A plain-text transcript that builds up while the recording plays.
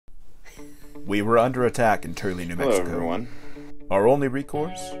We were under attack in Turley, New Mexico. Hello, everyone. Our only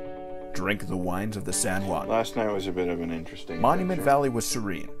recourse? Drink the wines of the San Juan. Last night was a bit of an interesting Monument adventure. Valley was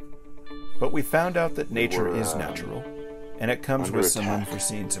serene, but we found out that nature is natural, and it comes under with some attack.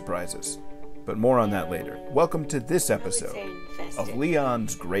 unforeseen surprises. But more on that later. Welcome to this episode of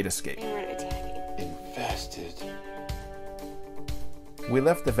Leon's Great Escape. Infested. We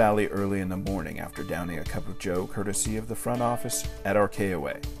left the valley early in the morning after downing a cup of joe courtesy of the front office at our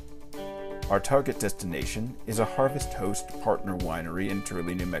KOA. Our target destination is a Harvest Host partner winery in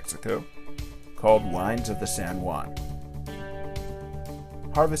Turley, New Mexico, called Wines of the San Juan.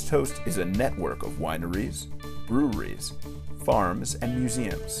 Harvest Host is a network of wineries, breweries, farms, and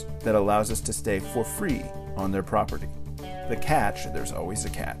museums that allows us to stay for free on their property. The catch, there's always a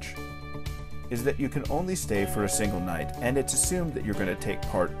catch, is that you can only stay for a single night, and it's assumed that you're going to take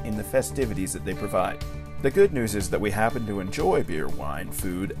part in the festivities that they provide. The good news is that we happen to enjoy beer, wine,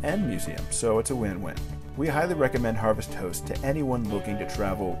 food, and museums, so it's a win-win. We highly recommend Harvest Host to anyone looking to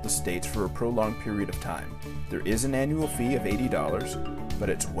travel the States for a prolonged period of time. There is an annual fee of $80, but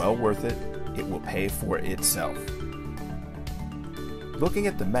it's well worth it. It will pay for itself. Looking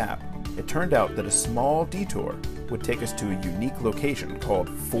at the map, it turned out that a small detour would take us to a unique location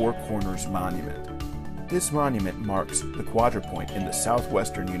called Four Corners Monument. This monument marks the quadrupoint in the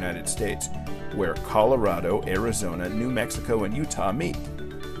southwestern United States where Colorado, Arizona, New Mexico, and Utah meet.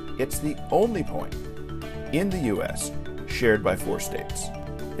 It's the only point in the U.S. shared by 4 states.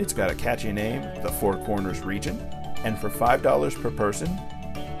 It's got a catchy name, the Four Corners Region, and for $5 per person,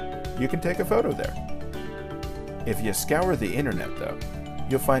 you can take a photo there. If you scour the internet, though,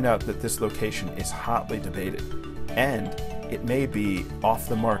 you'll find out that this location is hotly debated, and it may be off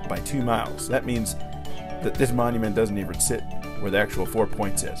the mark by 2 miles. That means that this monument doesn't even sit where the actual 4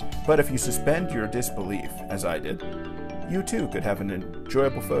 points is. But if you suspend your disbelief, as I did, you too could have an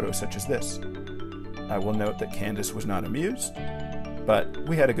enjoyable photo such as this. I will note that Candace was not amused, but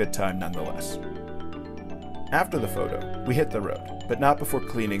we had a good time nonetheless. After the photo, we hit the road, but not before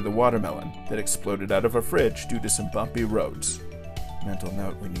cleaning the watermelon that exploded out of a fridge due to some bumpy roads. Mental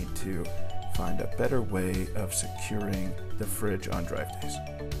note, we need to find a better way of securing the fridge on drive days.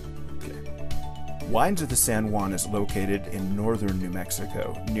 Wines of the San Juan is located in northern New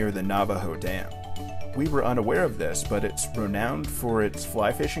Mexico, near the Navajo Dam. We were unaware of this, but it's renowned for its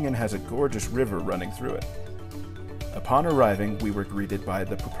fly fishing and has a gorgeous river running through it. Upon arriving, we were greeted by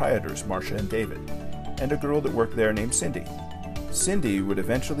the proprietors, Marcia and David, and a girl that worked there named Cindy. Cindy would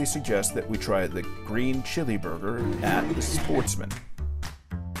eventually suggest that we try the green chili burger at the Sportsman.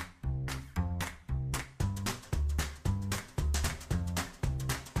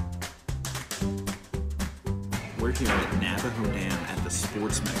 We're here at Navajo Dam at the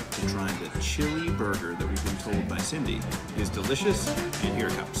Sportsman to try the chili burger that we've been told by Cindy is delicious, and here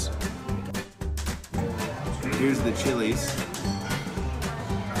it comes. Here's the chilies.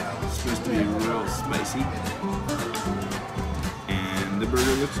 It's supposed to be real spicy. And the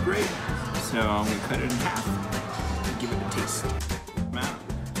burger looks great, so I'm going to cut it in half and give it a taste.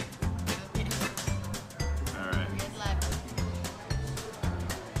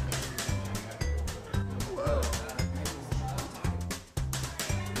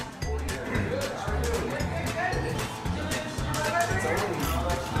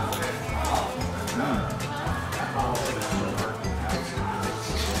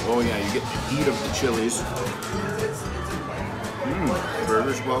 Oh yeah, you get the heat of the chilies.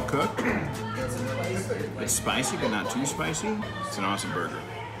 Burger's well cooked. It's spicy, but not too spicy. It's an awesome burger.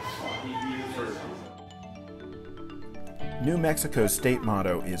 New Mexico's state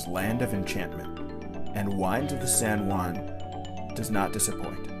motto is Land of Enchantment, and Wines of the San Juan does not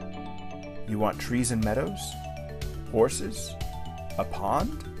disappoint. You want trees and meadows? Horses? A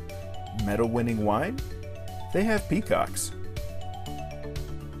pond? Medal-winning wine? They have peacocks.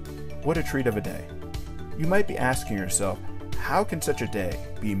 What a treat of a day. You might be asking yourself, how can such a day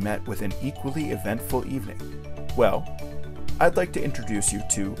be met with an equally eventful evening? Well, I'd like to introduce you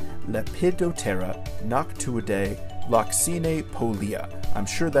to Lepidoptera noctuidae loxine polea. I'm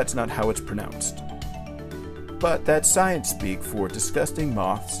sure that's not how it's pronounced. But that's science speak for disgusting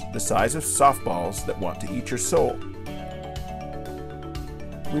moths the size of softballs that want to eat your soul.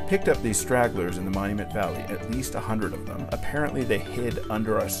 We picked up these stragglers in the Monument Valley, at least 100 of them. Apparently they hid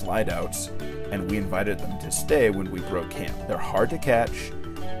under our slide outs, and we invited them to stay when we broke camp. They're hard to catch,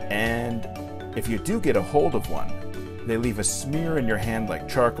 and if you do get a hold of one, they leave a smear in your hand like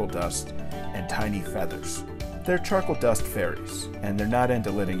charcoal dust and tiny feathers. They're charcoal dust fairies, and they're not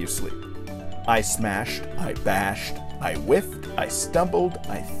into letting you sleep. I smashed, I bashed, I whiffed, I stumbled,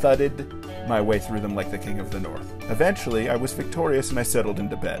 I thudded my way through them like the king of the north. Eventually, I was victorious and I settled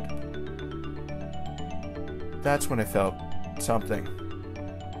into bed. That's when I felt something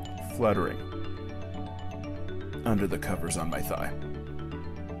fluttering under the covers on my thigh.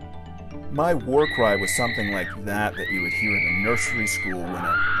 My war cry was something like that you would hear in a nursery school when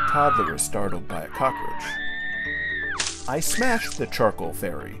a toddler is startled by a cockroach. I smashed the charcoal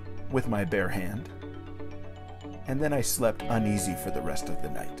fairy with my bare hand, and then I slept uneasy for the rest of the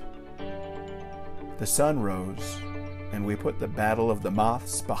night. The sun rose, and we put the Battle of the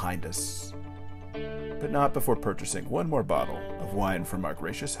Moths behind us, but not before purchasing one more bottle of wine from our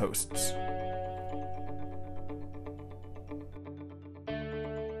gracious hosts.